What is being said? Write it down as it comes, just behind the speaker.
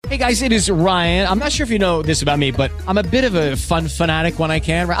Hey guys, it is Ryan. I'm not sure if you know this about me, but I'm a bit of a fun fanatic when I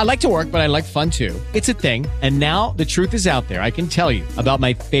can. I like to work, but I like fun too. It's a thing. And now the truth is out there. I can tell you about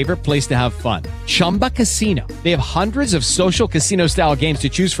my favorite place to have fun. Chumba Casino. They have hundreds of social casino style games to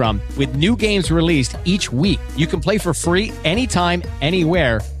choose from with new games released each week. You can play for free anytime,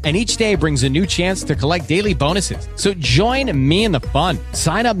 anywhere. And each day brings a new chance to collect daily bonuses. So join me in the fun.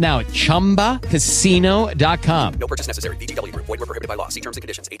 Sign up now at ChumbaCasino.com. No purchase necessary. VGW Group. Void where prohibited by law. See terms and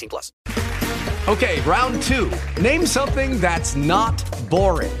conditions. 18+. Okay, round two. Name something that's not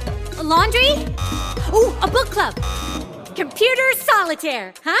boring. A laundry? Ooh, a book club. Computer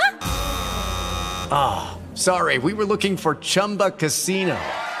solitaire, huh? Ah, sorry. We were looking for Chumba Casino.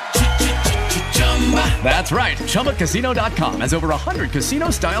 That's right. ChumbaCasino.com has over 100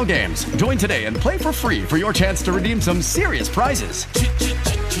 casino-style games. Join today and play for free for your chance to redeem some serious prizes.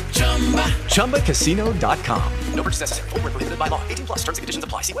 ChumbaCasino.com. No purchase necessary. Void where prohibited by law. 18+. Terms and conditions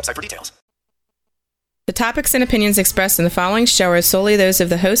apply. See website for details. The topics and opinions expressed in the following show are solely those of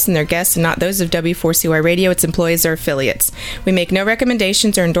the hosts and their guests and not those of W4CY Radio, its employees, or affiliates. We make no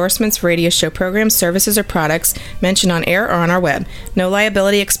recommendations or endorsements for radio show programs, services, or products mentioned on air or on our web. No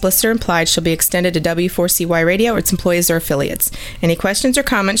liability, explicit or implied, shall be extended to W4CY Radio or its employees or affiliates. Any questions or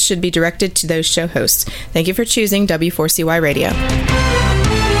comments should be directed to those show hosts. Thank you for choosing W4CY Radio.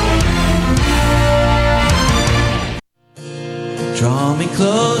 Draw me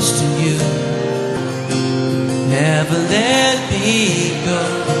close to you. Never let me go.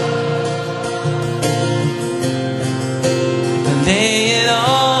 And lay it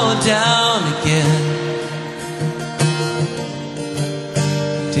all down again.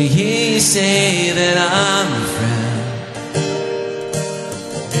 To hear you say that I'm a friend.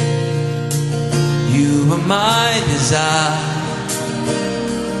 You are my desire.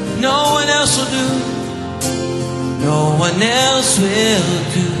 No one else will do. No one else will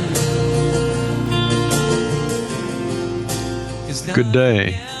do. Good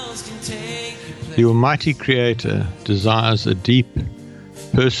day. The Almighty Creator desires a deep,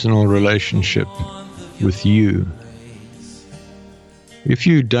 personal relationship with you. If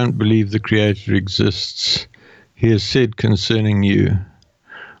you don't believe the Creator exists, He has said concerning you,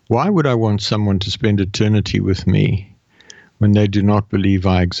 "Why would I want someone to spend eternity with me when they do not believe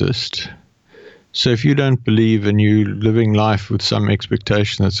I exist?" So if you don't believe and you're living life with some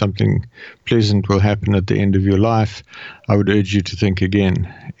expectation that something pleasant will happen at the end of your life, I would urge you to think again.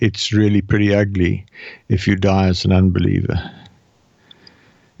 It's really pretty ugly if you die as an unbeliever.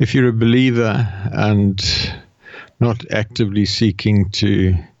 If you're a believer and not actively seeking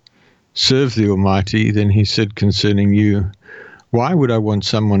to serve the Almighty, then He said concerning you, "Why would I want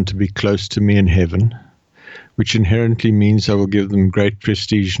someone to be close to me in heaven?" Which inherently means I will give them great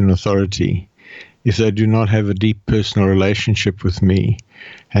prestige and authority if they do not have a deep personal relationship with me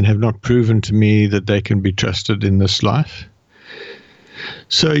and have not proven to me that they can be trusted in this life.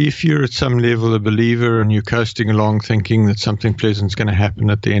 So if you're at some level a believer and you're coasting along thinking that something pleasant is going to happen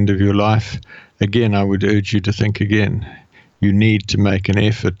at the end of your life, again, I would urge you to think again. You need to make an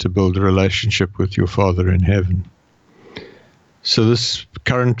effort to build a relationship with your Father in heaven. So this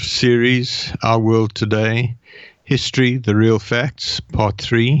current series, Our World Today, History, The Real Facts, Part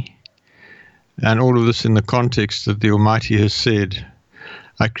 3, and all of this in the context that the Almighty has said,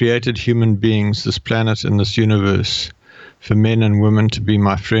 "I created human beings, this planet and this universe, for men and women to be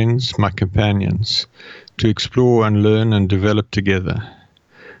my friends, my companions, to explore and learn and develop together.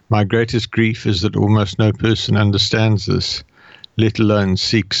 My greatest grief is that almost no person understands this, let alone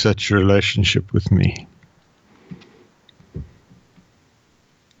seeks such a relationship with me."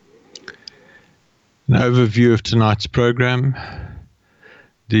 An overview of tonight's program.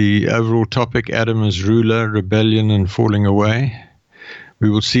 The overall topic, Adam as ruler, rebellion and falling away. We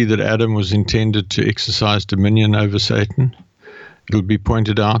will see that Adam was intended to exercise dominion over Satan. It will be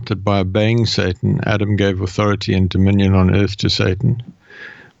pointed out that by obeying Satan, Adam gave authority and dominion on earth to Satan.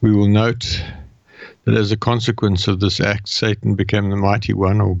 We will note that as a consequence of this act, Satan became the mighty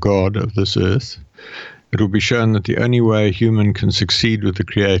one, or God, of this earth. It will be shown that the only way a human can succeed with the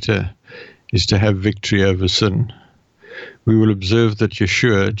Creator is to have victory over sin. We will observe that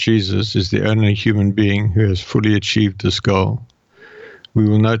Yeshua, Jesus, is the only human being who has fully achieved this goal. We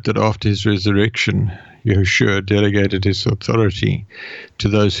will note that after his resurrection, Yeshua delegated his authority to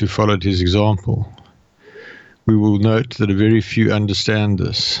those who followed his example. We will note that very few understand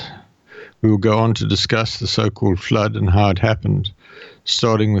this. We will go on to discuss the so-called flood and how it happened,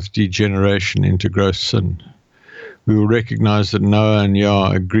 starting with degeneration into gross sin. We will recognize that Noah and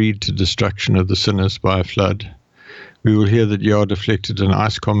Yah agreed to destruction of the sinners by a flood. We will hear that Yah deflected an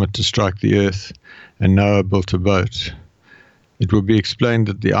ice comet to strike the earth, and Noah built a boat. It will be explained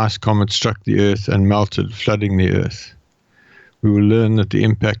that the ice comet struck the Earth and melted, flooding the Earth. We will learn that the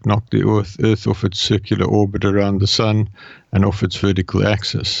impact knocked the Earth off its circular orbit around the Sun and off its vertical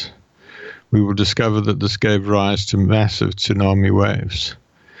axis. We will discover that this gave rise to massive tsunami waves.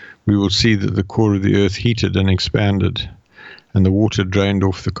 We will see that the core of the Earth heated and expanded, and the water drained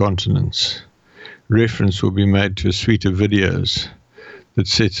off the continents. Reference will be made to a suite of videos that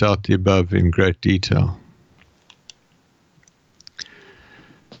sets out the above in great detail.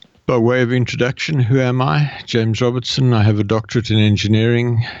 By way of introduction, who am I? James Robertson. I have a doctorate in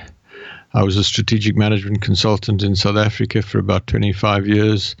engineering. I was a strategic management consultant in South Africa for about 25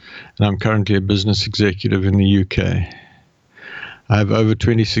 years, and I'm currently a business executive in the UK. I have over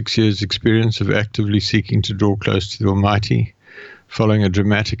 26 years' experience of actively seeking to draw close to the Almighty, following a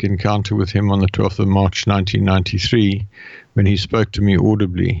dramatic encounter with him on the 12th of March 1993, when he spoke to me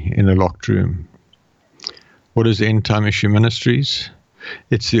audibly in a locked room. What is End Time Issue Ministries?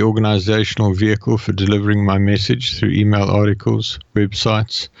 It's the organizational vehicle for delivering my message through email articles,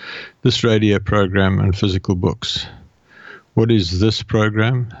 websites, this radio program, and physical books. What is this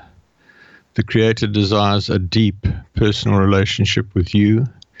program? The Creator desires a deep personal relationship with you.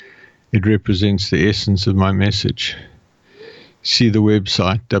 It represents the essence of my message. See the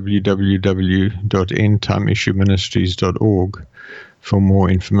website www.endtimeissueministries.org for more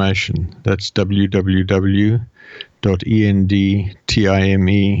information. That's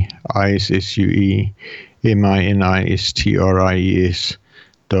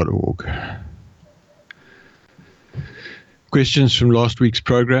www.endtimeissueministries.org. Questions from last week's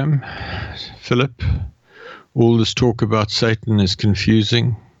program. Philip, all this talk about Satan is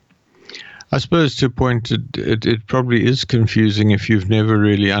confusing. I suppose to a point it probably is confusing if you've never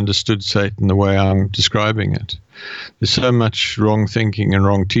really understood Satan the way I'm describing it. There's so much wrong thinking and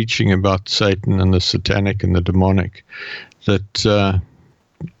wrong teaching about Satan and the satanic and the demonic that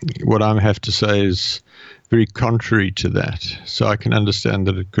what I have to say is very contrary to that. So I can understand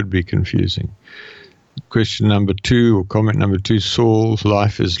that it could be confusing. Question number 2, or comment number 2, Saul's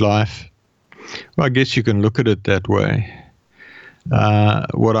life is life. Well, I guess you can look at it that way.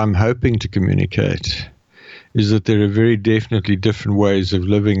 What I'm hoping to communicate is that there are very definitely different ways of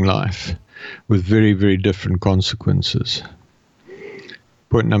living life with very, very different consequences.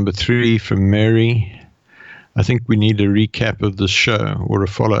 Point number 3 from Mary. I think we need a recap of this show or a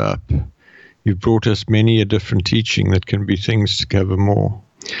follow-up. You've brought us many a different teaching that can be things to cover more.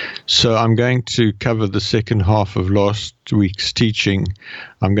 So I'm going to cover the second half of last week's teaching.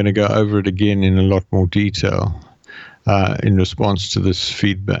 I'm going to go over it again in a lot more detail in response to this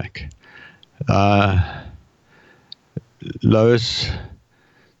feedback. Lois,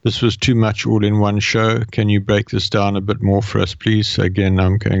 this was too much all in one show. Can you break this down a bit more for us, please? So again,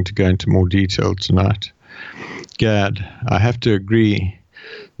 I'm going to go into more detail tonight. Gad, I have to agree.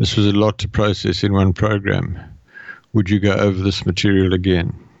 This was a lot to process in one program. Would you go over this material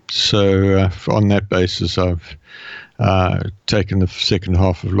again? So on that basis, I've taken the second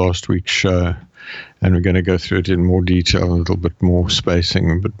half of last week's show, and we're going to go through it in more detail, a little bit more spacing,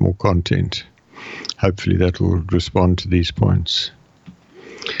 a bit more content. Hopefully that will respond to these points.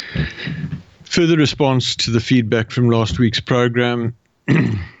 Further response to the feedback from last week's program,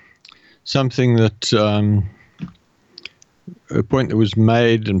 something that a point that was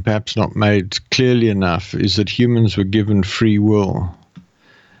made and perhaps not made clearly enough is that humans were given free will.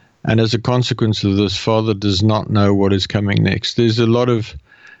 And as a consequence of this, Father does not know what is coming next. There's a lot of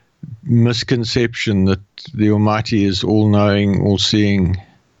misconception that the Almighty is all-knowing, all-seeing,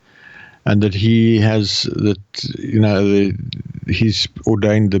 and that He has, that, you know, He's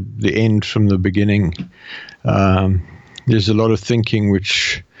ordained the end from the beginning. There's a lot of thinking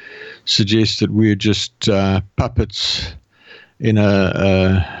which suggests that we're just puppets in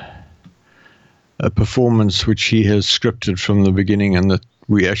a performance which He has scripted from the beginning, and that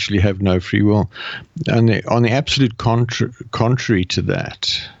we actually have no free will. And on the absolute contrary to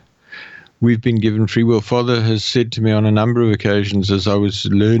that, we've been given free will. Father has said to me on a number of occasions as I was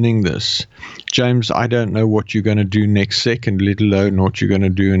learning this, James, I don't know what you're going to do next second, let alone what you're going to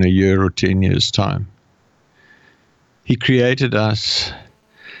do in a year or 10 years' time. He created us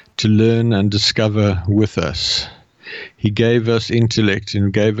to learn and discover with us. He gave us intellect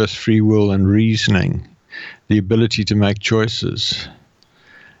and gave us free will and reasoning, the ability to make choices.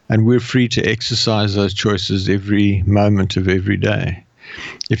 And we're free to exercise those choices every moment of every day.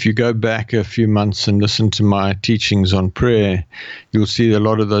 If you go back a few months and listen to my teachings on prayer, you'll see a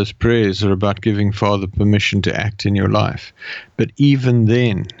lot of those prayers are about giving Father permission to act in your life. But even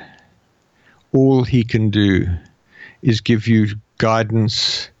then, all He can do is give you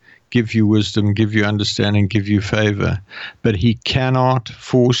guidance, give you wisdom, give you understanding, give you favor. But he cannot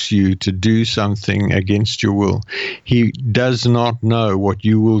force you to do something against your will. He does not know what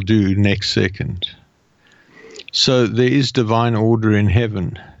you will do next second. So there is divine order in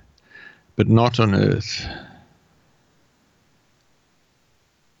heaven, but not on earth.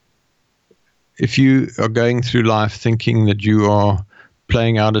 If you are going through life thinking that you are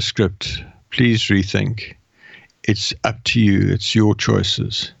playing out a script, please rethink. It's up to you. It's your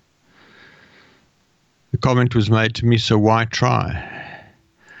choices. The comment was made to me, so why try?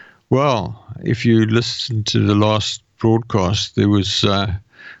 Well, if you listen to the last broadcast, there was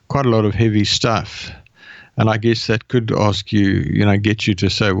quite a lot of heavy stuff. And I guess that could ask you, get you to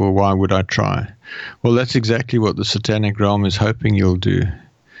say, well, why would I try? Well, that's exactly what the satanic realm is hoping you'll do.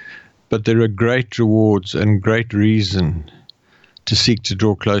 But there are great rewards and great reason to seek to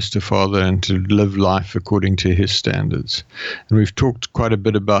draw close to Father and to live life according to his standards. And we've talked quite a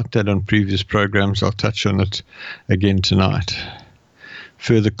bit about that on previous programs. I'll touch on it again tonight.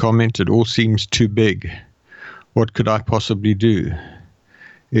 Further comment, it all seems too big. What could I possibly do?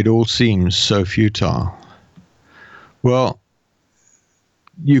 It all seems so futile. Well,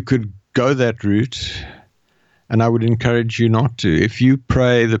 you could go that route, and I would encourage you not to. If you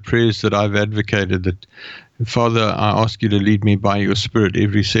pray the prayers that I've advocated, that Father, I ask you to lead me by your Spirit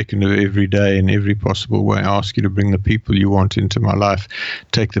every second of every day in every possible way. I ask you to bring the people you want into my life,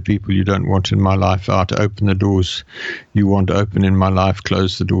 take the people you don't want in my life out, open the doors you want open in my life,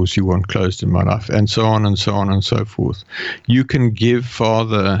 close the doors you want closed in my life, and so on and so on and so forth. You can give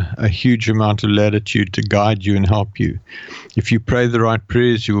Father a huge amount of latitude to guide you and help you. If you pray the right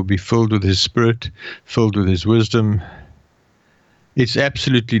prayers, you will be filled with his Spirit, filled with his wisdom. It's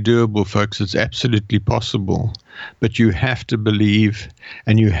absolutely doable, folks. It's absolutely possible. But you have to believe,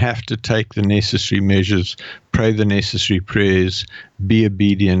 and you have to take the necessary measures, pray the necessary prayers, be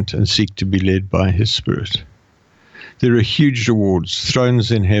obedient, and seek to be led by his Spirit. There are huge rewards,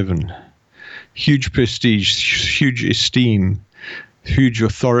 thrones in heaven, huge prestige, huge esteem, huge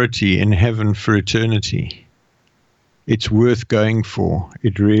authority in heaven for eternity. It's worth going for.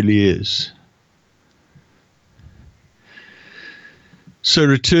 It really is. So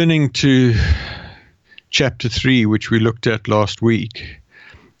returning to chapter 3, which we looked at last week,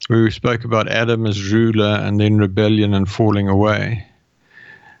 where we spoke about Adam as ruler and then rebellion and falling away.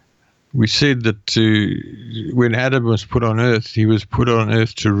 We said that when Adam was put on earth, he was put on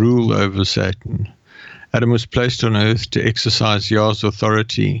earth to rule over Satan. Adam was placed on earth to exercise Yah's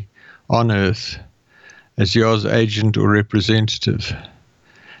authority on earth as Yah's agent or representative,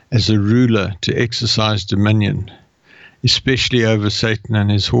 as a ruler to exercise dominion, especially over Satan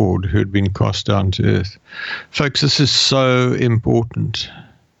and his horde who had been cast down to earth. Folks, this is so important.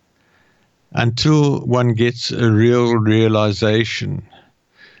 Until one gets a real realization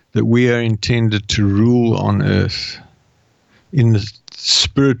that we are intended to rule on earth in the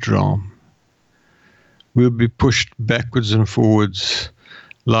spirit realm, we'll be pushed backwards and forwards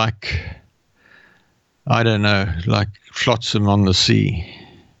like flotsam on the sea.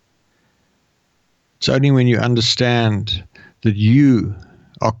 It's only when you understand that you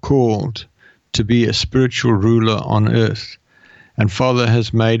are called to be a spiritual ruler on earth, and Father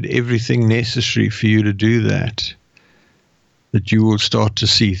has made everything necessary for you to do that, that you will start to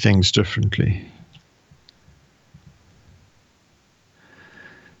see things differently.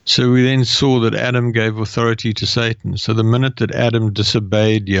 So we then saw that Adam gave authority to Satan. So the minute that Adam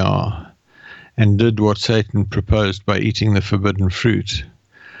disobeyed Yah and did what Satan proposed by eating the forbidden fruit,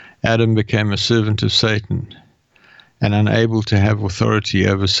 Adam became a servant of Satan and unable to have authority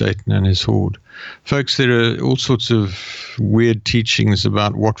over Satan and his horde. Folks, there are all sorts of weird teachings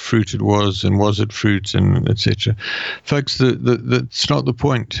about what fruit it was and was it fruit and etc. Folks, that's not the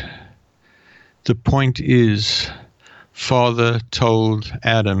point. The point is Father told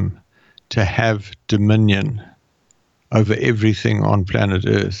Adam to have dominion over everything on planet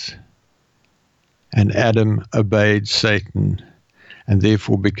Earth. And Adam obeyed Satan and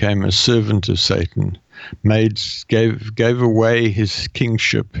therefore became a servant of Satan, gave away his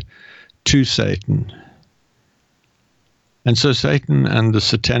kingship to Satan. And so Satan and the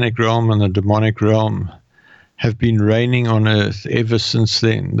satanic realm and the demonic realm have been reigning on earth ever since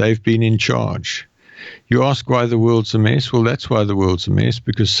then. They've been in charge. You ask why the world's a mess? Well, that's why the world's a mess,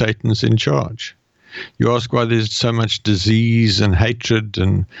 because Satan's in charge. You ask why there's so much disease and hatred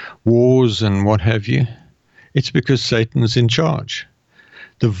and wars and what have you? It's because Satan's in charge.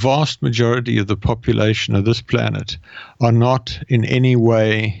 The vast majority of the population of this planet are not in any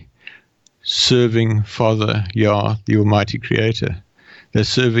way serving Father Yah, the Almighty Creator. They're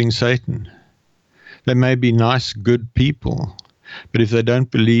serving Satan. They may be nice, good people, But if they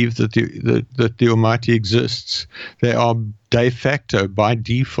don't believe that the Almighty exists, they are de facto, by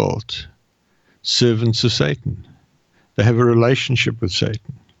default, servants of Satan. They have a relationship with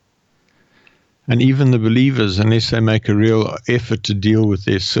Satan. And even the believers, unless they make a real effort to deal with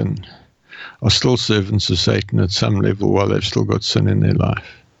their sin, are still servants of Satan at some level while they've still got sin in their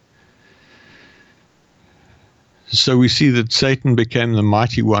life. So we see that Satan became the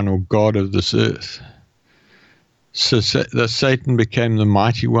mighty one, or God of this earth. So that Satan became the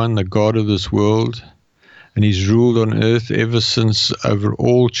mighty one, the God of this world, and he's ruled on earth ever since over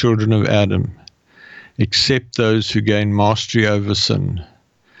all children of Adam, except those who gain mastery over sin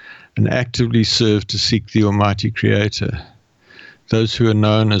and actively serve to seek the Almighty Creator, those who are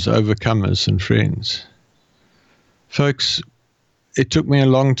known as overcomers and friends. Folks, it took me a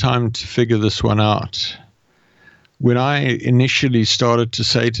long time to figure this one out. When I initially started to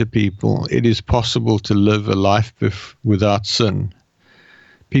say to people, it is possible to live a life without sin,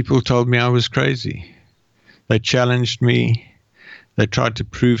 people told me I was crazy. They challenged me. They tried to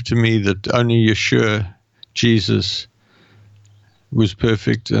prove to me that only Yeshua, Jesus, was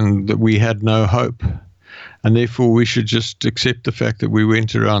perfect and that we had no hope. And therefore we should just accept the fact that we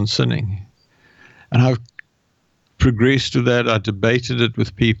went around sinning. And I've progressed with that. I debated it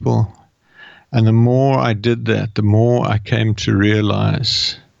with people. And the more I did that, the more I came to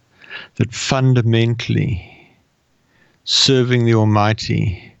realize that fundamentally, serving the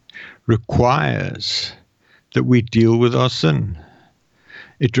Almighty requires that we deal with our sin.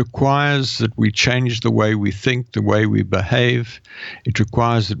 It requires that we change the way we think, the way we behave. It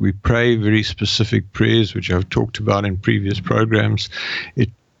requires that we pray very specific prayers, which I've talked about in previous programs. It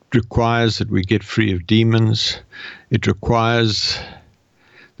requires that we get free of demons. It requires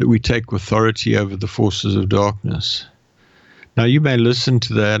that we take authority over the forces of darkness. Now, you may listen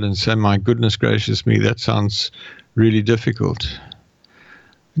to that and say, my goodness gracious me, that sounds really difficult.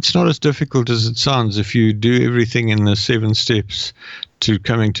 It's not as difficult as it sounds if you do everything in the 7 steps to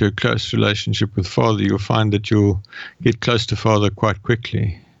coming to a close relationship with Father. You'll find that you'll get close to Father quite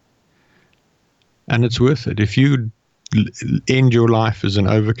quickly. And it's worth it. If you end your life as an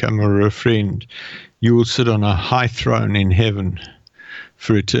overcomer or a friend, you will sit on a high throne in heaven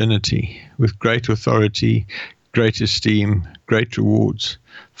for eternity, with great authority, great esteem, great rewards.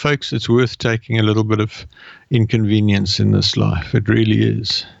 Folks, it's worth taking a little bit of inconvenience in this life. It really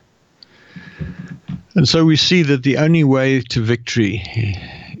is. And so we see that the only way to victory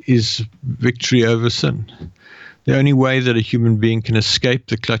is victory over sin. The only way that a human being can escape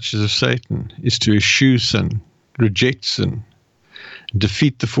the clutches of Satan is to eschew sin, reject sin,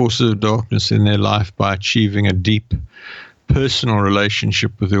 defeat the forces of darkness in their life by achieving a deep personal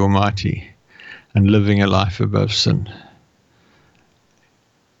relationship with the Almighty and living a life above sin.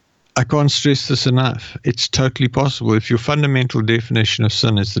 I can't stress this enough. It's totally possible. If your fundamental definition of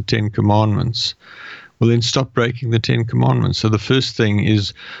sin is the 10 Commandments, well, then stop breaking the 10 Commandments. So the first thing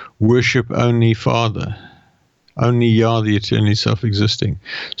is worship only Father, only Yah, the eternally self-existing.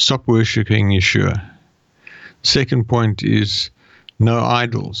 Stop worshiping Yeshua. Second point is no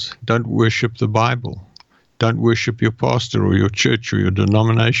idols. Don't worship the Bible. Don't worship your pastor or your church or your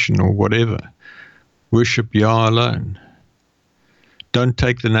denomination or whatever. Worship Yah alone. Don't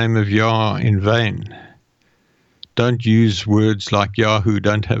take the name of Yah in vain. Don't use words like Yahoo.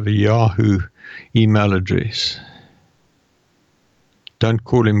 Don't have a Yahoo email address. Don't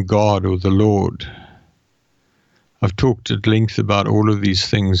call him God or the Lord. I've talked at length about all of these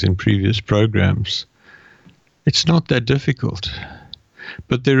things in previous programs. It's not that difficult,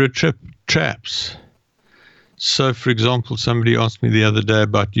 but there are traps. So, for example, somebody asked me the other day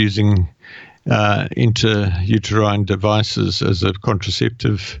about using intrauterine devices as a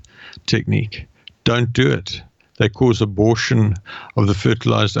contraceptive technique. Don't do it. They cause abortion of the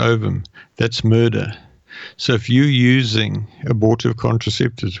fertilized ovum. That's murder. So if you're using abortive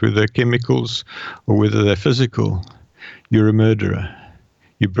contraceptives, whether they're chemicals or whether they're physical, you're a murderer.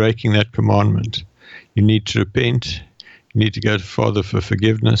 You're breaking that commandment. You need to repent. You need to go to Father for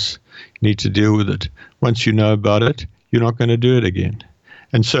forgiveness. You need to deal with it. Once you know about it, you're not going to do it again.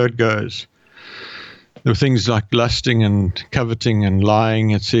 And so it goes. There are things like lusting and coveting and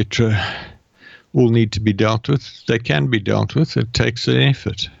lying, etc., all need to be dealt with. They can be dealt with. It takes an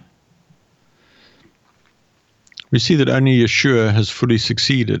effort. We see that only Yeshua has fully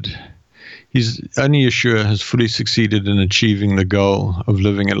succeeded. Only Yeshua has fully succeeded in achieving the goal of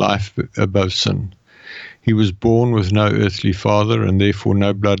living a life above sin. He was born with no earthly father and therefore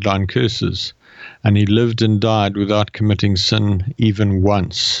no bloodline curses, and he lived and died without committing sin even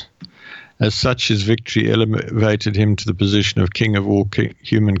once. As such, his victory elevated him to the position of King of all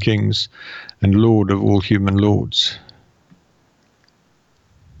human kings and Lord of all human lords.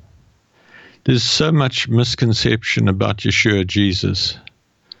 There's so much misconception about Yeshua, Jesus.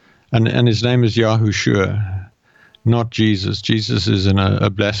 And his name is Yahushua, not Jesus. Jesus is a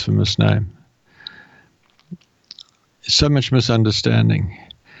blasphemous name. So much misunderstanding.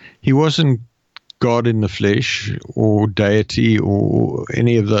 He wasn't God in the flesh or deity or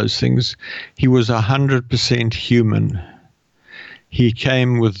any of those things. He was 100% human. He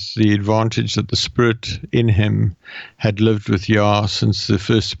came with the advantage that the spirit in him had lived with Yah since the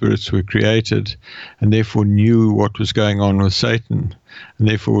first spirits were created, and therefore knew what was going on with Satan. And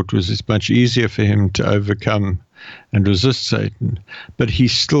therefore it was much easier for him to overcome and resist Satan. But he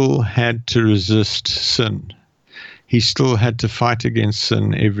still had to resist sin. He still had to fight against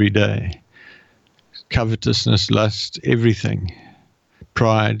sin every day. Covetousness, lust, everything.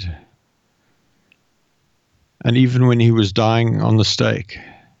 Pride. And even when he was dying on the stake,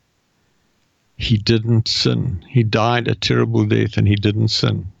 he didn't sin. He died a terrible death and he didn't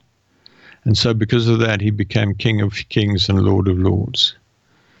sin. And so because of that, he became King of Kings and Lord of Lords.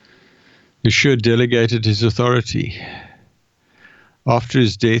 Yeshua delegated his authority. After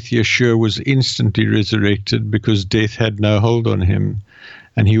his death, Yeshua was instantly resurrected because death had no hold on him,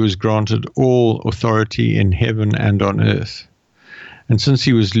 and he was granted all authority in heaven and on earth. And since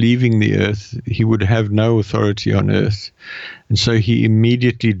he was leaving the earth, he would have no authority on earth. And so he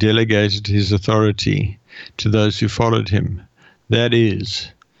immediately delegated his authority to those who followed him. That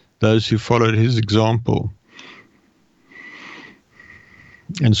is, those who followed his example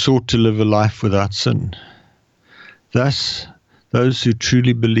and sought to live a life without sin. Thus, those who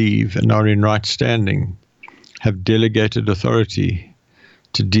truly believe and are in right standing have delegated authority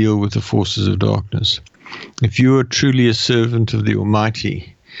to deal with the forces of darkness. If you are truly a servant of the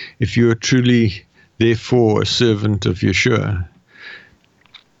Almighty, if you are truly, therefore, a servant of Yeshua,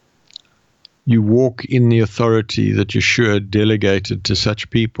 you walk in the authority that Yeshua delegated to such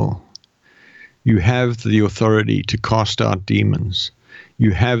people. You have the authority to cast out demons.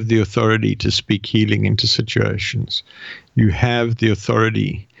 You have the authority to speak healing into situations. You have the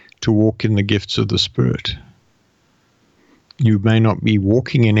authority to walk in the gifts of the Spirit. You may not be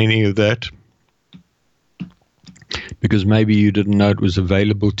walking in any of that because maybe you didn't know it was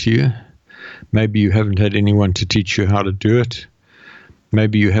available to you. Maybe you haven't had anyone to teach you how to do it.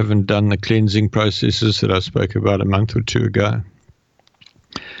 Maybe you haven't done the cleansing processes that I spoke about a month or two ago.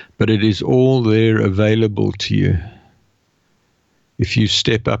 But it is all there available to you if you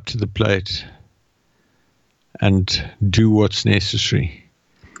step up to the plate and do what's necessary.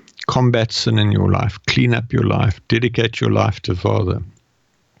 Combat sin in your life, clean up your life, dedicate your life to Father.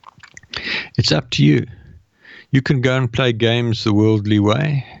 It's up to you. You can go and play games the worldly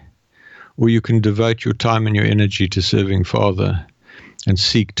way, or you can devote your time and your energy to serving Father and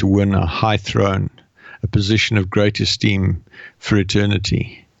seek to win a high throne, a position of great esteem for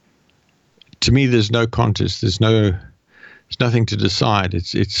eternity. To me, there's no contest. There's nothing to decide.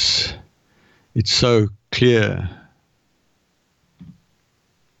 It's so clear.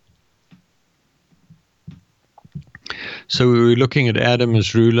 So we were looking at Adam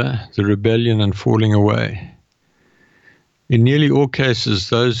as ruler, the rebellion and falling away. In nearly all cases,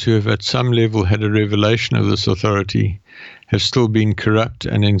 those who have at some level had a revelation of this authority have still been corrupt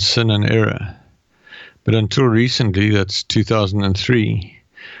and in sin and error. But until recently, that's 2003,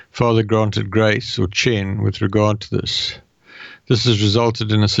 Father granted grace, or Chen, with regard to this. This has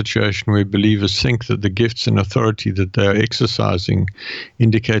resulted in a situation where believers think that the gifts and authority that they are exercising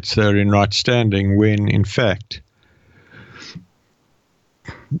indicates they are in right standing, when, in fact,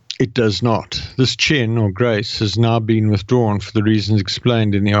 it does not. This Chen, or grace, has now been withdrawn for the reasons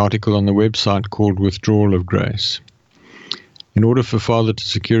explained in the article on the website called Withdrawal of Grace. In order for Father to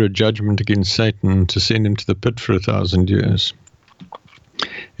secure a judgment against Satan and to send him to the pit for 1,000 years,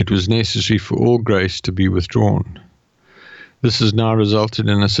 it was necessary for all grace to be withdrawn. This has now resulted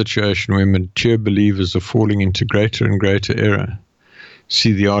in a situation where mature believers are falling into greater and greater error.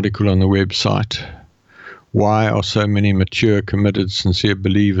 See the article on the website. Why are so many mature, committed, sincere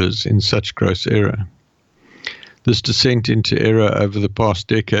believers in such gross error? This descent into error over the past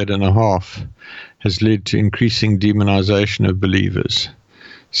decade and a half has led to increasing demonization of believers.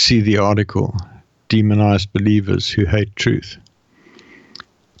 See the article, Demonized Believers Who Hate Truth.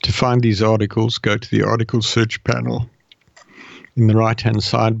 To find these articles, go to the article search panel in the right-hand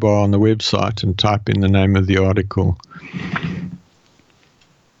sidebar on the website and type in the name of the article.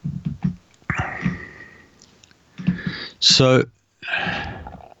 So,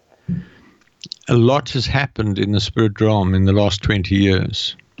 a lot has happened in the spirit realm in the last 20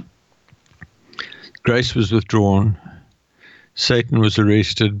 years. Grace was withdrawn. Satan was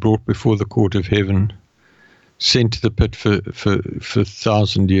arrested, brought before the court of heaven, sent to the pit for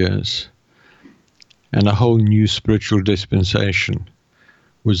 1,000 years. and a whole new spiritual dispensation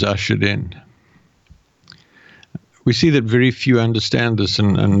was ushered in. We see that very few understand this,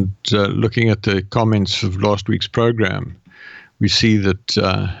 and looking at the comments of last week's program, we see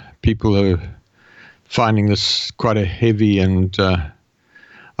that people are finding this quite a heavy, and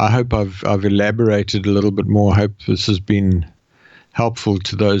I hope I've elaborated a little bit more. I hope this has been helpful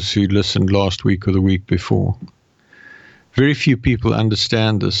to those who listened last week or the week before. Very few people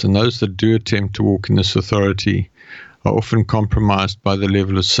understand this, and those that do attempt to walk in this authority are often compromised by the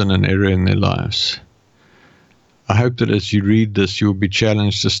level of sin and error in their lives. I hope that as you read this, you will be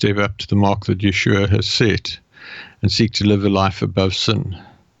challenged to step up to the mark that Yeshua has set and seek to live a life above sin,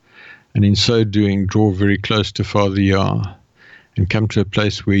 and in so doing, draw very close to Father Yah and come to a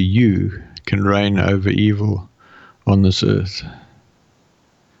place where you can reign over evil on this earth.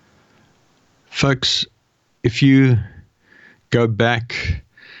 Folks, if you go back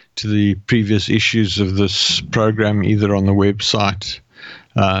to the previous issues of this program, either on the website,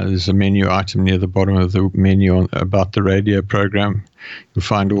 there's a menu item near the bottom of the menu about the radio program. You'll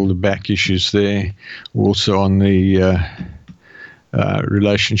find all the back issues there. Also on the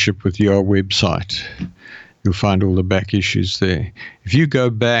relationship with your website, you'll find all the back issues there. If you go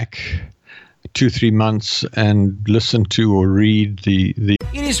back 2-3 months and listen to or read the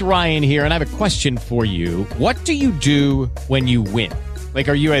It is Ryan here, and I have a question for you. What do you do when you win? Like,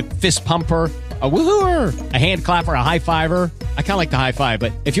 are you a fist pumper, a woohooer, a hand clapper, a high fiver? I kind of like the high five,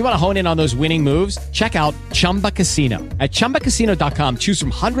 but if you want to hone in on those winning moves, check out Chumba Casino. At ChumbaCasino.com, choose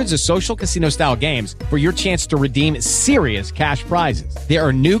from hundreds of social casino-style games for your chance to redeem serious cash prizes. There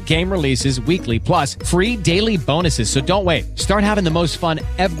are new game releases weekly, plus free daily bonuses. So don't wait. Start having the most fun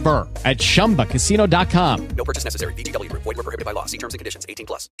ever at ChumbaCasino.com. No purchase necessary. VGW Group. Void where prohibited by law. See terms and conditions.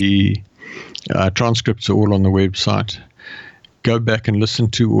 18+. The transcripts are all on the website. Go back and listen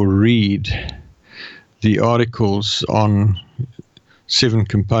to or read the articles on 7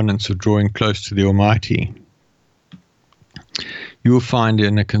 components of drawing close to the Almighty. You will find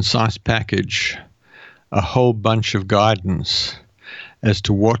in a concise package a whole bunch of guidance as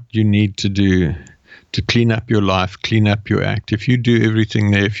to what you need to do to clean up your life, clean up your act. If you do everything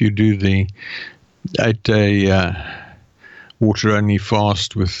there, if you do the 8-day water-only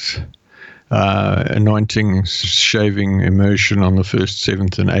fast with anointing, shaving, immersion on the 1st,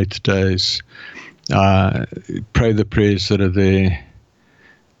 7th, and 8th days, pray the prayers that are there,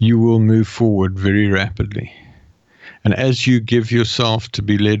 you will move forward very rapidly. And as you give yourself to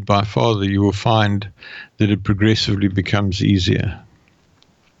be led by Father, you will find that it progressively becomes easier.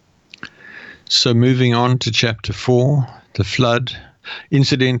 So moving on to chapter 4, the flood.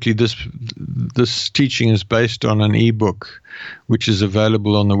 Incidentally, this teaching is based on an ebook which is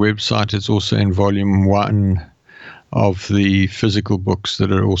available on the website. It's also in volume 1 of the physical books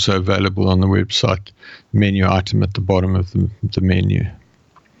that are also available on the website, menu item at the bottom of the menu.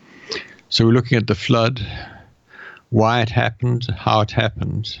 So we're looking at the flood, why it happened, how it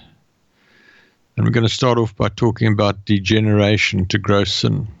happened. And we're going to start off by talking about degeneration to gross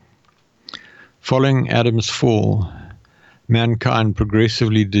sin. Following Adam's fall, mankind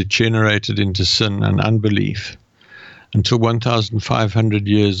progressively degenerated into sin and unbelief until 1,500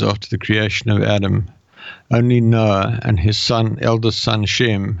 years after the creation of Adam. Only Noah and his eldest son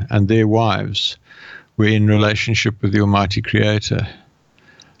Shem and their wives were in relationship with the Almighty Creator.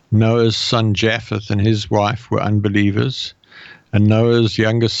 Noah's son Japheth and his wife were unbelievers, and Noah's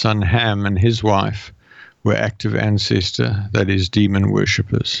youngest son Ham and his wife were active ancestor, that is, demon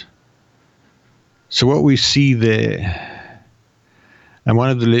worshippers. So what we see there, and one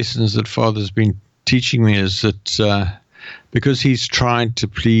of the lessons that Father's been teaching me is that because he's tried to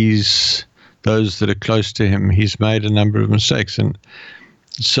please those that are close to him, he's made a number of mistakes. And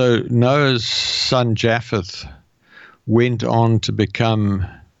so Noah's son Japheth went on to become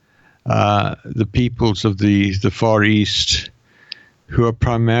the peoples of the Far East, who are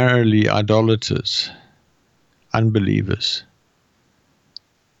primarily idolaters, unbelievers.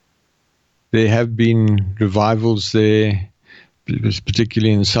 There have been revivals there,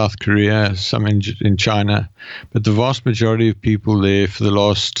 particularly in South Korea, some in China, but the vast majority of people there for the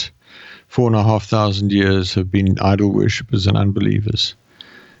last 4,500 years have been idol worshippers and unbelievers.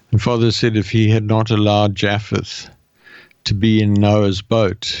 And Father said if he had not allowed Japheth to be in Noah's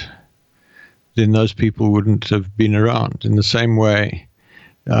boat, then those people wouldn't have been around. In the same way,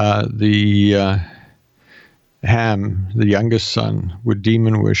 Ham, the youngest son, were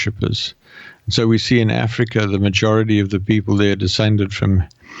demon worshippers. And so we see in Africa the majority of the people there descended from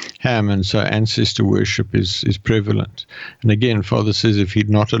Ham, and so ancestor worship is prevalent. And again, Father says if he'd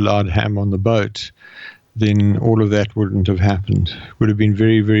not allowed Ham on the boat, then all of that wouldn't have happened. It would have been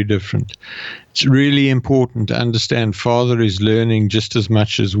very, very different. It's really important to understand Father is learning just as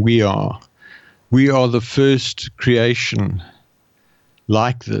much as we are. We are the first creation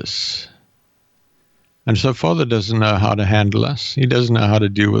like this. And so Father doesn't know how to handle us. He doesn't know how to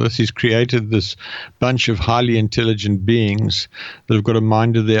deal with us. He's created this bunch of highly intelligent beings that have got a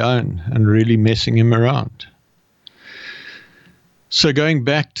mind of their own and really messing him around. So going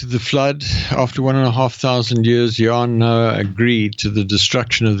back to the flood, after 1,500 years, Yah and Noah agreed to the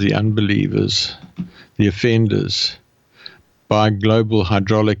destruction of the unbelievers, the offenders, by a global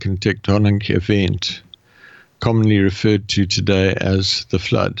hydraulic and tectonic event, commonly referred to today as the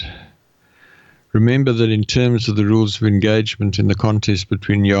flood. Remember that in terms of the rules of engagement in the contest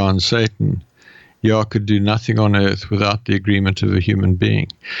between Yah and Satan, Yah could do nothing on earth without the agreement of a human being.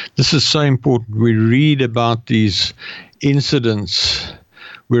 This is so important. We read about these incidents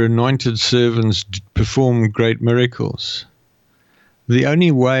where anointed servants perform great miracles. The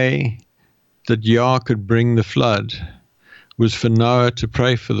only way that Yah could bring the flood was for Noah to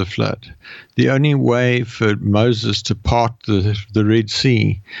pray for the flood. The only way for Moses to part the Red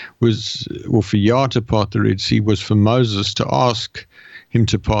Sea was, or for Yah to part the Red Sea, was for Moses to ask him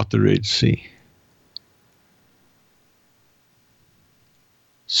to part the Red Sea.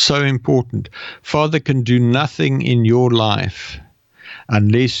 So important. Father can do nothing in your life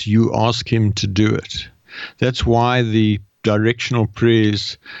unless you ask him to do it. That's why the directional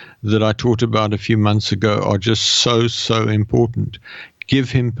prayers that I taught about a few months ago are just so important.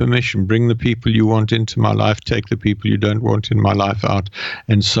 Give him permission. Bring the people you want into my life. Take the people you don't want in my life out,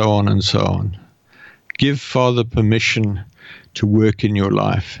 and so on and so on. Give Father permission to work in your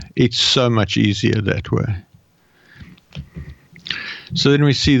life. It's so much easier that way. So then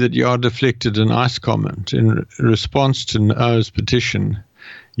we see that Yah deflected an ice comet. In response to Noah's petition,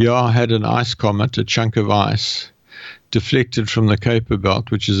 Yah had an ice comet, a chunk of ice, deflected from the Kuiper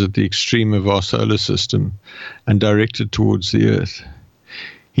Belt, which is at the extreme of our solar system, and directed towards the Earth.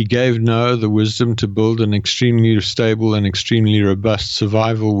 He gave Noah the wisdom to build an extremely stable and extremely robust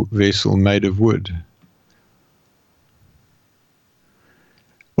survival vessel made of wood.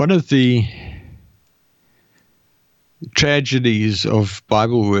 One of the tragedies of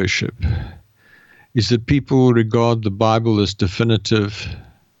Bible worship is that people regard the Bible as definitive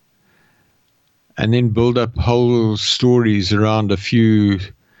and then build up whole stories around a few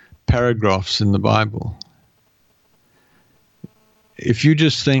paragraphs in the Bible. If you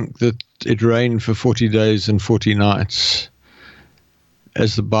just think that it rained for 40 days and 40 nights,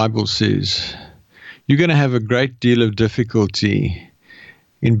 as the Bible says, you're going to have a great deal of difficulty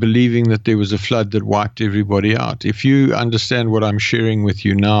in believing that there was a flood that wiped everybody out. If you understand what I'm sharing with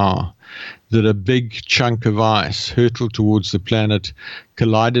you now, that a big chunk of ice hurtled towards the planet,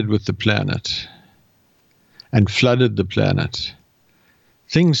 collided with the planet, and flooded the planet,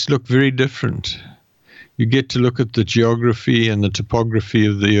 things look very different. You get to look at the geography and the topography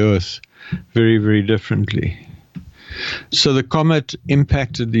of the Earth very, very differently. So the comet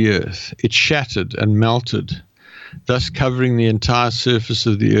impacted the Earth. It shattered and melted, thus covering the entire surface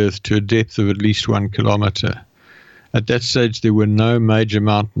of the Earth to a depth of at least 1 kilometer. At that stage, there were no major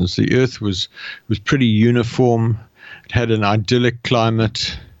mountains. The Earth was pretty uniform. It had an idyllic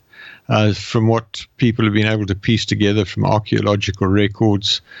climate, from what people have been able to piece together from archaeological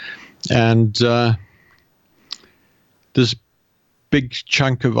records. And this big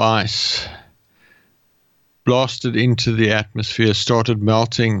chunk of ice blasted into the atmosphere, started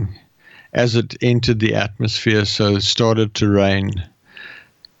melting as it entered the atmosphere, so it started to rain,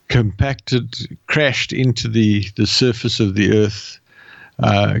 compacted, crashed into the surface of the Earth,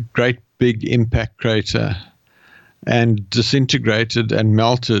 great big impact crater, and disintegrated and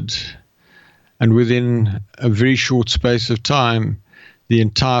melted. And within a very short space of time, the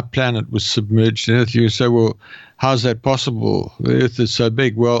entire planet was submerged in Earth. You say, well, how's that possible? The Earth is so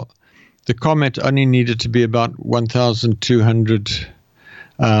big. Well, the comet only needed to be about 1,200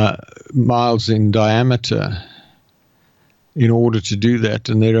 miles in diameter in order to do that.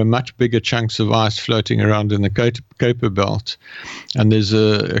 And there are much bigger chunks of ice floating around in the Kuiper Belt. And there's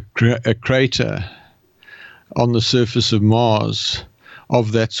a crater on the surface of Mars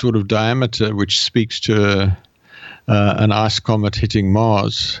of that sort of diameter, which speaks to an ice comet hitting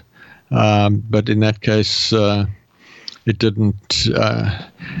Mars. But in that case, it didn't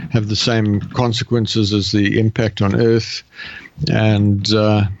have the same consequences as the impact on Earth, and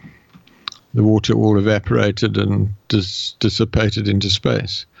the water all evaporated and dissipated into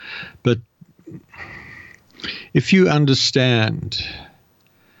space. But if you understand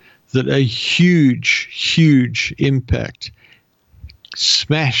that a huge impact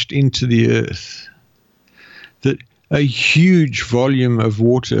smashed into the Earth, that a huge volume of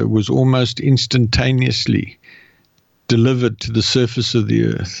water was almost instantaneously delivered to the surface of the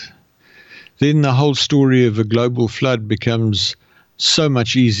Earth, then the whole story of a global flood becomes so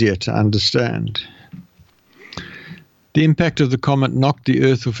much easier to understand. The impact of the comet knocked the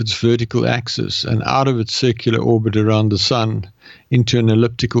Earth off its vertical axis and out of its circular orbit around the Sun into an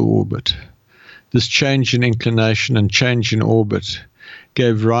elliptical orbit. This change in inclination and change in orbit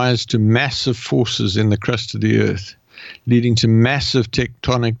gave rise to massive forces in the crust of the Earth, leading to massive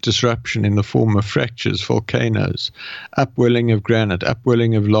tectonic disruption in the form of fractures, volcanoes, upwelling of granite,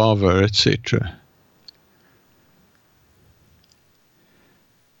 upwelling of lava, etc.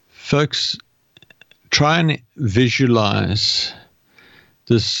 Folks, try and visualize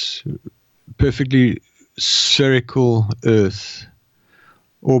this perfectly spherical Earth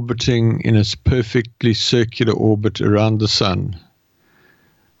orbiting in its perfectly circular orbit around the Sun,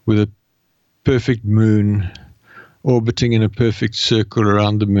 with a perfect moon orbiting in a perfect circle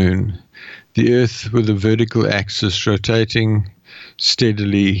around the moon, the Earth with a vertical axis rotating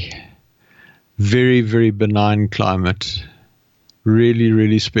steadily, very, very benign climate, really,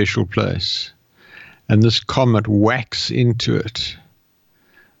 really special place. And this comet whacks into it,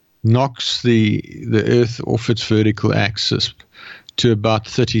 knocks the Earth off its vertical axis to about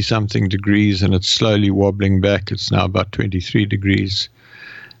 30-something degrees, and it's slowly wobbling back. It's now about 23 degrees.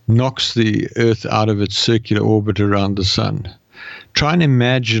 Knocks the Earth out of its circular orbit around the Sun. Try and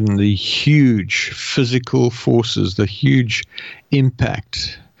imagine the huge physical forces, the huge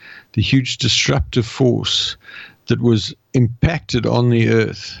impact, the huge disruptive force that was impacted on the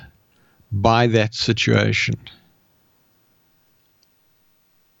Earth by that situation.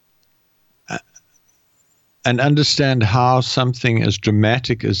 And understand how something as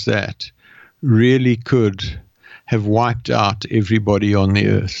dramatic as that really could have wiped out everybody on the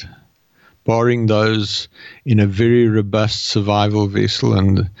Earth, barring those in a very robust survival vessel.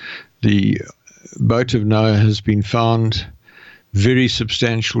 And the boat of Noah has been found, very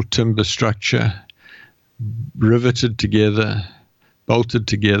substantial timber structure, riveted together, bolted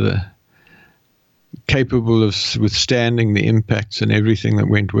together, capable of withstanding the impacts and everything that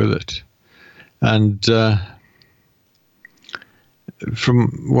went with it. And from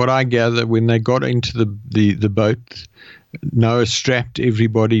what I gather, when they got into the boat, Noah strapped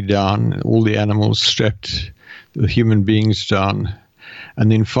everybody down, all the animals strapped the human beings down,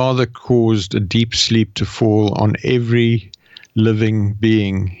 and then Father caused a deep sleep to fall on every living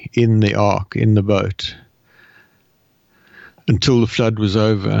being in the ark, in the boat, until the flood was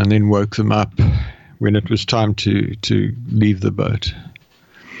over, and then woke them up when it was time to leave the boat.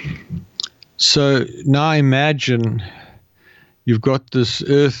 So now imagine you've got this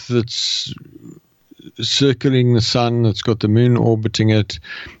Earth that's circling the Sun, it's got the moon orbiting it,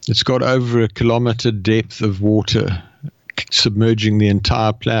 it's got over 1 kilometer depth of water submerging the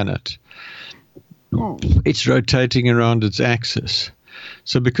entire planet. It's rotating around its axis.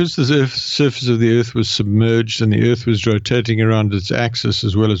 So because the surface of the Earth was submerged and the Earth was rotating around its axis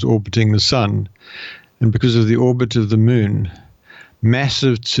as well as orbiting the Sun, and because of the orbit of the moon,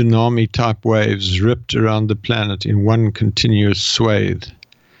 massive tsunami-type waves ripped around the planet in one continuous swathe.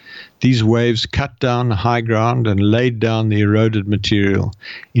 These waves cut down high ground and laid down the eroded material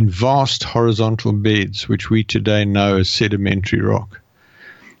in vast horizontal beds, which we today know as sedimentary rock.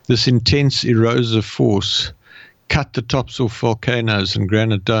 This intense erosive force cut the tops off volcanoes and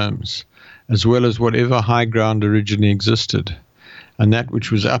granite domes, as well as whatever high ground originally existed, and that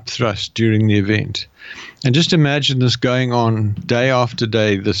which was upthrust during the event. And just imagine this going on day after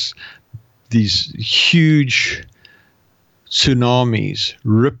day, these huge tsunamis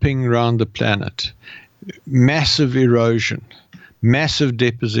ripping around the planet, massive erosion, massive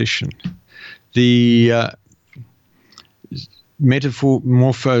deposition, the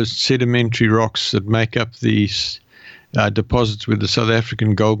metamorphosed sedimentary rocks that make up these deposits where the South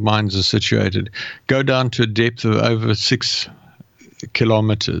African gold mines are situated go down to a depth of over 6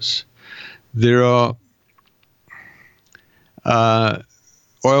 kilometers. There are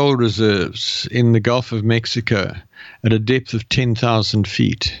oil reserves in the Gulf of Mexico at a depth of 10,000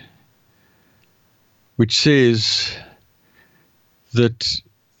 feet, which says that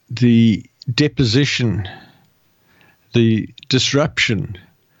the deposition, the disruption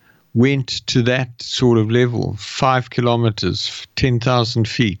went to that sort of level, 5 kilometers, 10,000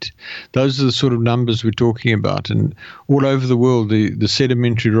 feet. Those are the sort of numbers we're talking about. And all over the world, the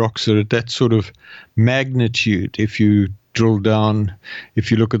sedimentary rocks are at that sort of magnitude. If you drill down,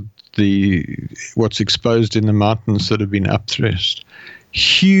 if you look at what's exposed in the mountains that have been upthrust,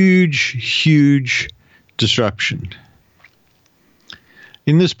 huge, huge disruption.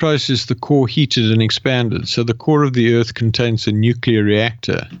 In this process, the core heated and expanded. So the core of the Earth contains a nuclear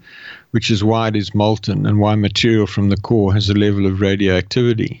reactor, which is why it is molten and why material from the core has a level of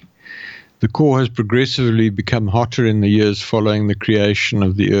radioactivity. The core has progressively become hotter in the years following the creation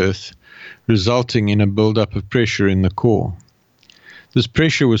of the Earth, resulting in a buildup of pressure in the core. This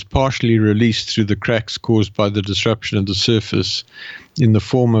pressure was partially released through the cracks caused by the disruption of the surface in the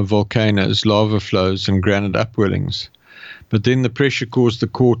form of volcanoes, lava flows, and granite upwellings. But then the pressure caused the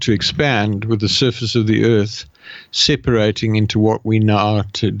core to expand, with the surface of the Earth separating into what we now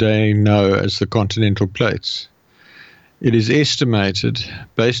today know as the continental plates. It is estimated,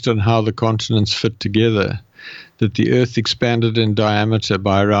 based on how the continents fit together, that the Earth expanded in diameter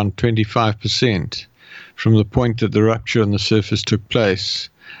by around 25% from the point that the rupture on the surface took place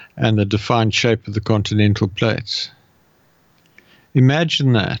and the defined shape of the continental plates.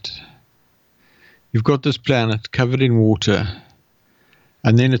 Imagine that. You've got this planet covered in water,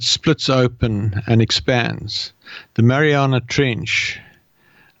 and then it splits open and expands. The Mariana Trench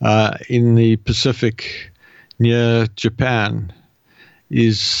in the Pacific near Japan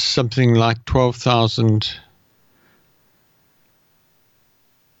is something like 12,000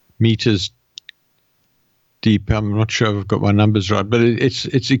 meters deep. I'm not sure if I've got my numbers right, but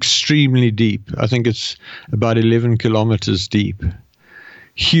it's extremely deep. I think it's about 11 kilometers deep.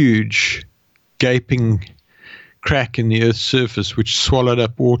 Huge, gaping crack in the Earth's surface which swallowed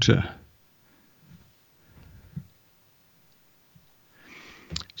up water.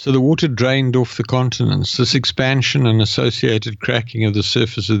 So the water drained off the continents. This expansion and associated cracking of the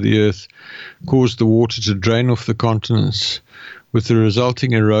surface of the Earth caused the water to drain off the continents, with the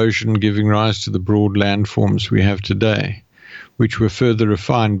resulting erosion giving rise to the broad landforms we have today, which were further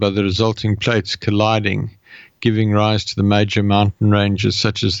refined by the resulting plates colliding, giving rise to the major mountain ranges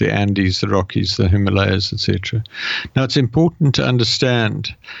such as the Andes, the Rockies, the Himalayas, etc. Now, it's important to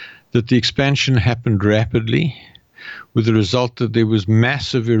understand that the expansion happened rapidly, with the result that there was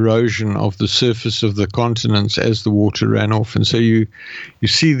massive erosion of the surface of the continents as the water ran off. And so you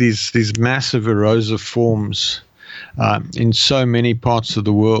see these massive erosive forms in so many parts of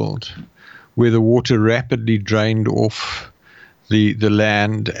the world, where the water rapidly drained off the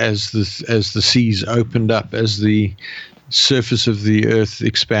land as the seas opened up, as the surface of the Earth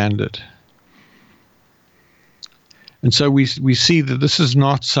expanded. And so we see that this is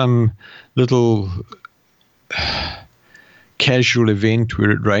not some little casual event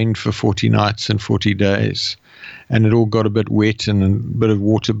where it rained for 40 nights and 40 days and it all got a bit wet and a bit of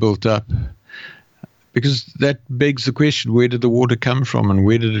water built up. Because that begs the question, where did the water come from and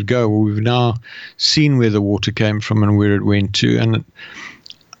where did it go? Well, we've now seen where the water came from and where it went to. And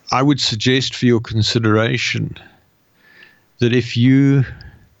I would suggest for your consideration that if you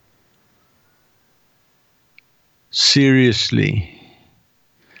seriously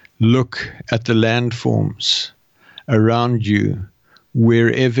look at the landforms around you,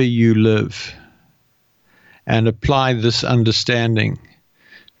 wherever you live, and apply this understanding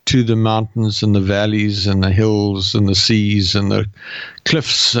to the mountains and the valleys and the hills and the seas and the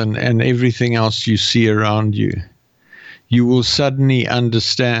cliffs and everything else you see around you, you will suddenly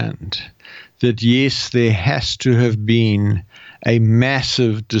understand that yes, there has to have been a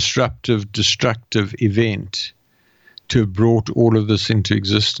massive disruptive, destructive event to have brought all of this into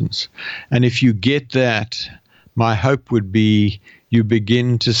existence. And if you get that, my hope would be you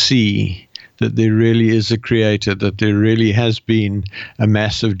begin to see that there really is a creator, that there really has been a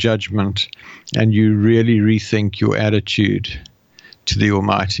massive judgment, and you really rethink your attitude to the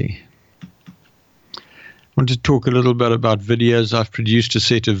Almighty. I want to talk a little bit about videos. I've produced a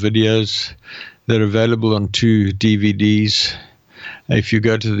set of videos that are available on 2 DVDs. If you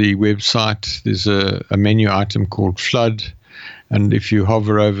go to the website, there's a menu item called Flood. And if you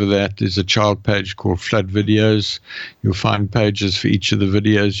hover over that, there's a child page called Flood Videos. You'll find pages for each of the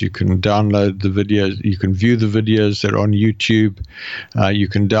videos. You can download the videos. You can view the videos. They're on YouTube. You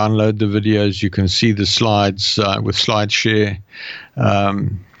can download the videos. You can see the slides with SlideShare. I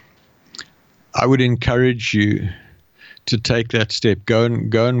would encourage you to take that step. Go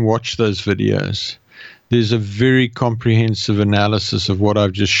and watch those videos. There's a very comprehensive analysis of what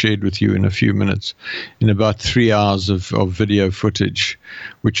I've just shared with you in a few minutes, in about 3 hours of video footage,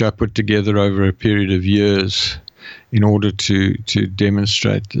 which I put together over a period of years in order to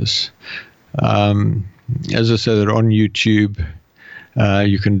demonstrate this. As I said, they're on YouTube.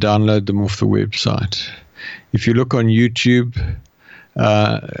 You can download them off the website. If you look on YouTube,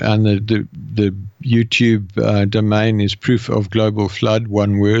 And the YouTube domain is Proof of Global Flood,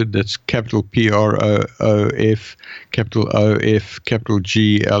 one word. That's capital PROOF, capital OF, capital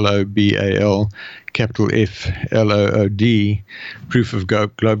GLOBAL, capital FLOOD, Proof of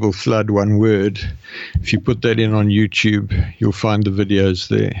Global Flood, one word. If you put that in on YouTube, you'll find the videos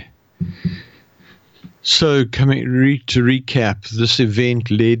there. So, to recap, this event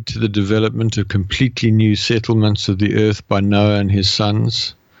led to the development of completely new settlements of the earth by Noah and his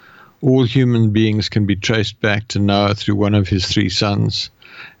sons. All human beings can be traced back to Noah through one of his 3 sons,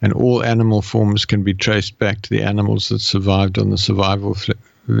 and all animal forms can be traced back to the animals that survived on the survival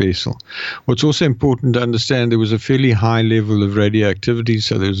vessel. What's also important to understand, there was a fairly high level of radioactivity,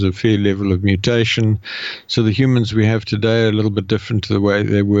 so there was a fair level of mutation. So the humans we have today are a little bit different to the way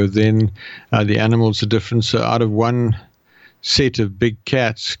they were then. The animals are different. So out of one set of big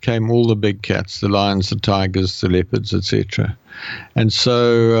cats came all the big cats, the lions, the tigers, the leopards, etc. And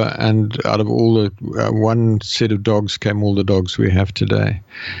so, and out of all the one set of dogs came all the dogs we have today.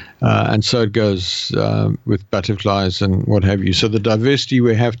 And so it goes with butterflies and what have you. So the diversity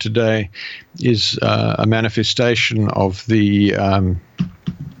we have today is a manifestation of the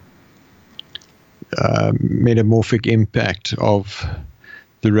metamorphic impact of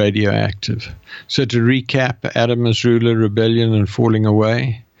the radioactive. So to recap, Adam as ruler, rebellion and falling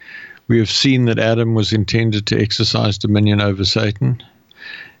away. We have seen that Adam was intended to exercise dominion over Satan.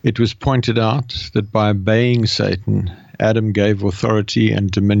 It was pointed out that by obeying Satan, Adam gave authority and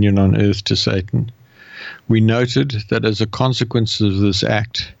dominion on earth to Satan. We noted that as a consequence of this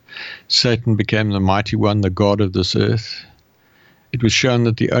act, Satan became the mighty one, the god of this earth. It was shown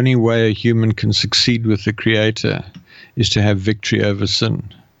that the only way a human can succeed with the Creator is to have victory over sin.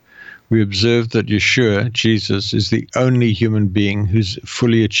 We observed that Yeshua, Jesus, is the only human being who's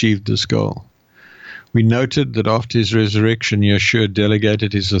fully achieved this goal. We noted that after his resurrection, Yeshua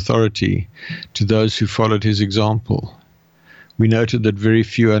delegated his authority to those who followed his example. We noted that very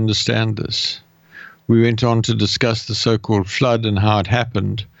few understand this. We went on to discuss the so-called flood and how it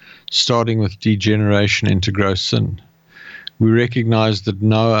happened, starting with degeneration into gross sin. We recognized that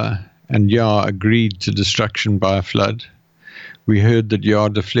Noah and Yah agreed to destruction by a flood. We heard that Yah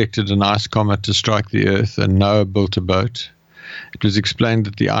deflected an ice comet to strike the earth, and Noah built a boat. It was explained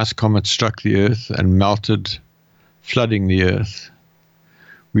that the ice comet struck the earth and melted, flooding the earth.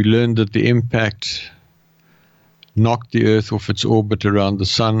 We learned that the impact knocked the earth off its orbit around the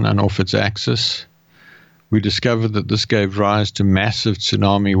sun and off its axis. We discovered that this gave rise to massive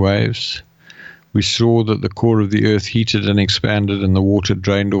tsunami waves. We saw that the core of the earth heated and expanded and the water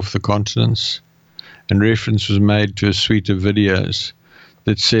drained off the continents. And reference was made to a suite of videos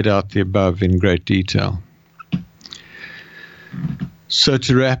that set out the above in great detail. So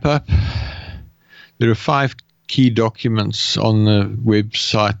to wrap up, there are 5 key documents on the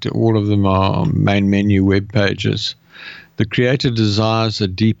website. All of them are main menu web pages. The Creator desires a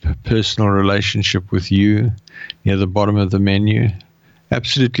deep personal relationship with you near the bottom of the menu.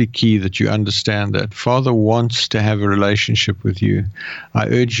 Absolutely key that you understand that. Father wants to have a relationship with you. I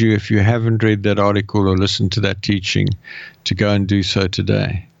urge you, if you haven't read that article or listened to that teaching, to go and do so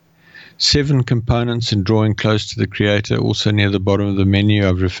today. 7 components in drawing close to the Creator, also near the bottom of the menu.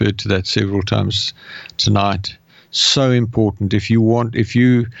 I've referred to that several times tonight. So important. If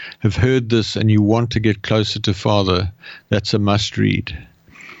you have heard this and you want to get closer to Father, that's a must read.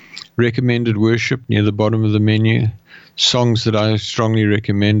 Recommended worship near the bottom of the menu. Songs that I strongly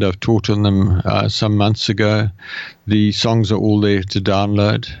recommend. I've taught on them some months ago. The songs are all there to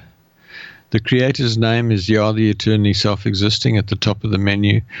download. The Creator's name is Yah, the eternally self-existing, at the top of the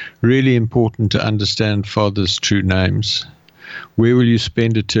menu. Really important to understand Father's true names. Where will you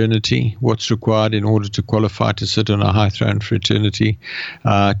spend eternity? What's required in order to qualify to sit on a high throne for eternity?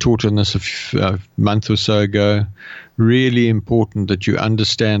 Taught on this a month or so ago. Really important that you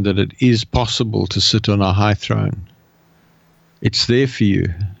understand that it is possible to sit on a high throne. It's there for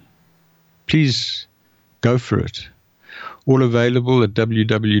you. Please go for it. All available at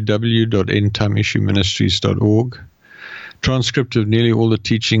www.endtimeissueministries.org. Transcript of nearly all the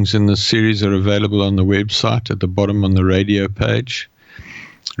teachings in this series are available on the website at the bottom on the radio page.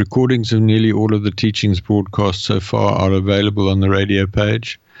 Recordings of nearly all of the teachings broadcast so far are available on the radio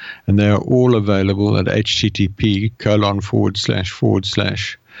page, and they are all available at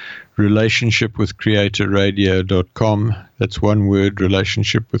http://relationshipwithcreatorradio.com. That's one word,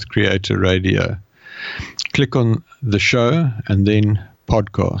 Relationship with Creator Radio. Click on the show and then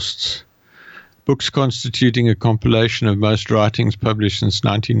podcasts. Books constituting a compilation of most writings published since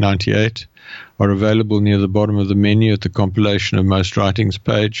 1998 are available near the bottom of the menu at the compilation of most writings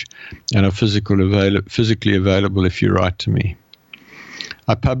page and are physically available if you write to me.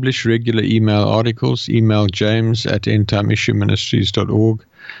 I publish regular email articles. Email james@endtimeissueministries.org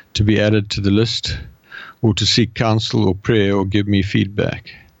to be added to the list, or to seek counsel or prayer or give me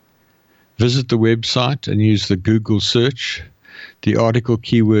feedback. Visit the website and use the Google search, the article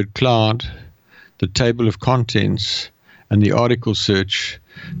keyword cloud, the table of contents, and the article search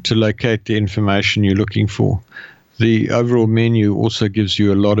to locate the information you're looking for. The overall menu also gives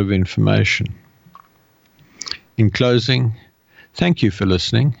you a lot of information. In closing, thank you for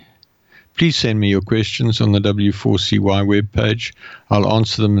listening. Please send me your questions on the W4CY webpage. I'll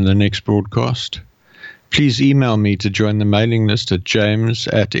answer them in the next broadcast. Please email me to join the mailing list at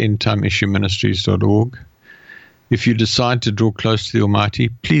james@endtimeissueministries.org. If you decide to draw close to the Almighty,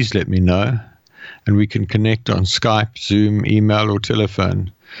 please let me know, and we can connect on Skype, Zoom, email, or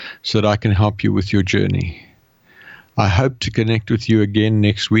telephone so that I can help you with your journey. I hope to connect with you again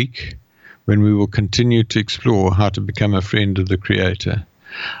next week when we will continue to explore how to become a friend of the Creator.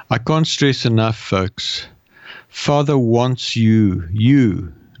 I can't stress enough, folks. Father wants you,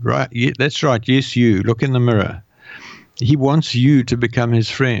 right? Yeah, that's right, yes, you. Look in the mirror. He wants you to become his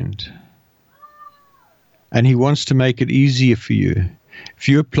friend. And he wants to make it easier for you. If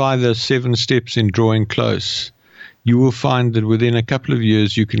you apply those 7 steps in drawing close, you will find that within a couple of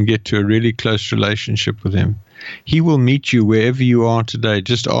years you can get to a really close relationship with him. He will meet you wherever you are today.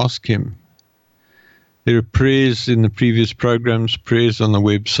 Just ask him. There are prayers in the previous programs, prayers on the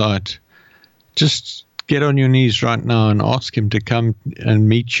website. Just get on your knees right now and ask him to come and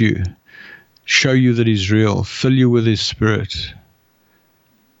meet you, show you that he's real, fill you with his Spirit.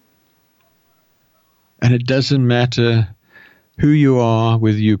 And it doesn't matter who you are,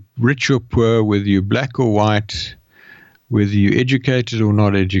 whether you're rich or poor, whether you're black or white, whether you're educated or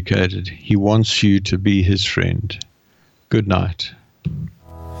not educated. He wants you to be his friend. Good night.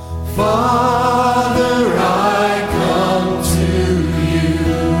 Far